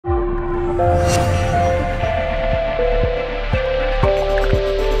I'm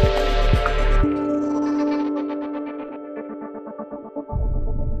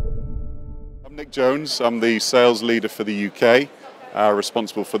Nick Jones. I'm the sales leader for the UK,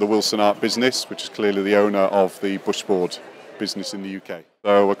 responsible for the Wilsonart business, which is clearly the owner of the Bushboard business in the UK.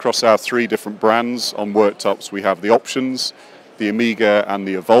 So across our three different brands on worktops, we have the Options, the Amiga and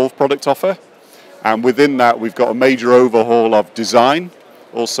the Evolve product offer. And within that, we've got a major overhaul of design,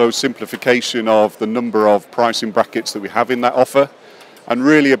 also simplification of the number of pricing brackets that we have in that offer, and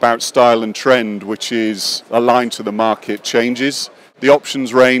really about style and trend, which is aligned to the market changes. The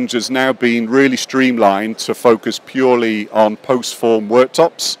Options range has now been really streamlined to focus purely on post-form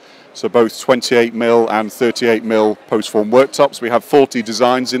worktops, so both 28mm and 38mm post-form worktops. We have 40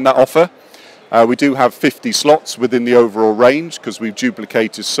 designs in that offer. We do have 50 slots within the overall range because we've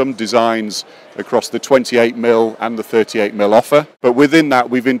duplicated some designs across the 28mm and the 38mm offer. But within that,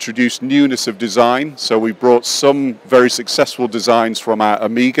 we've introduced newness of design. So we've brought some very successful designs from our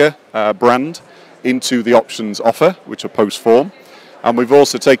Amiga brand into the Options offer, which are post-form. And we've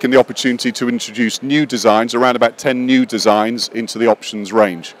also taken the opportunity to introduce new designs, around about 10 new designs into the Options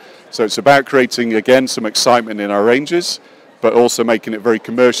range. So it's about creating, again, some excitement in our ranges, but also making it very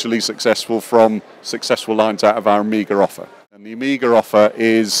commercially successful from successful lines out of our Amiga offer. And the Amiga offer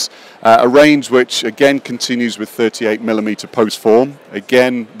is a range which, again, continues with 38mm post-form,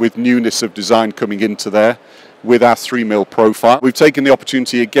 again, with newness of design coming into there, with our 3mm profile. We've taken the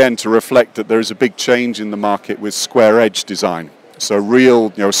opportunity, again, to reflect that there is a big change in the market with square edge design. So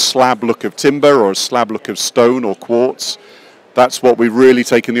real, slab look of timber or a slab look of stone or quartz. That's what we've really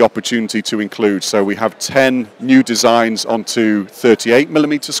taken the opportunity to include. So we have 10 new designs onto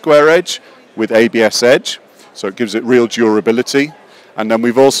 38mm square edge with ABS edge. So it gives it real durability. And then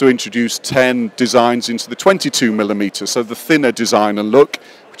we've also introduced 10 designs into the 22mm, so the thinner design and look,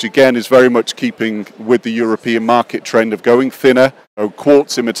 which again is very much keeping with the European market trend of going thinner. So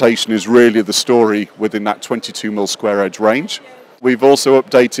quartz imitation is really the story within that 22mm square edge range. We've also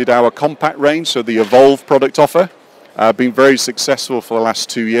updated our compact range, so the Evolve product offer. Been very successful for the last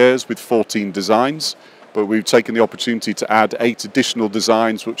 2 years with 14 designs, but we've taken the opportunity to add 8 additional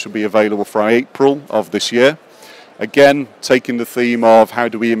designs which will be available for April of this year. Again, taking the theme of how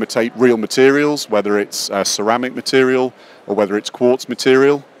do we imitate real materials, whether it's ceramic material or whether it's quartz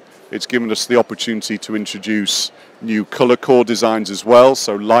material. It's given us the opportunity to introduce new colour core designs as well,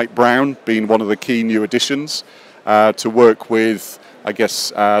 so light brown being one of the key new additions. To work with, I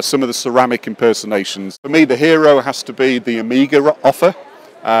guess, some of the ceramic impersonations. For me, the hero has to be the Amiga offer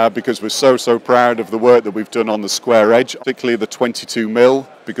because we're so proud of the work that we've done on the square edge, particularly the 22mm,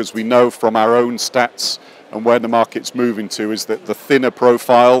 because we know from our own stats and where the market's moving to is that the thinner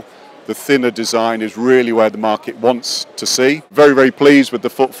profile, the thinner design is really where the market wants to see. Very pleased with the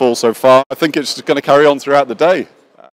footfall so far. I think it's going to carry on throughout the day.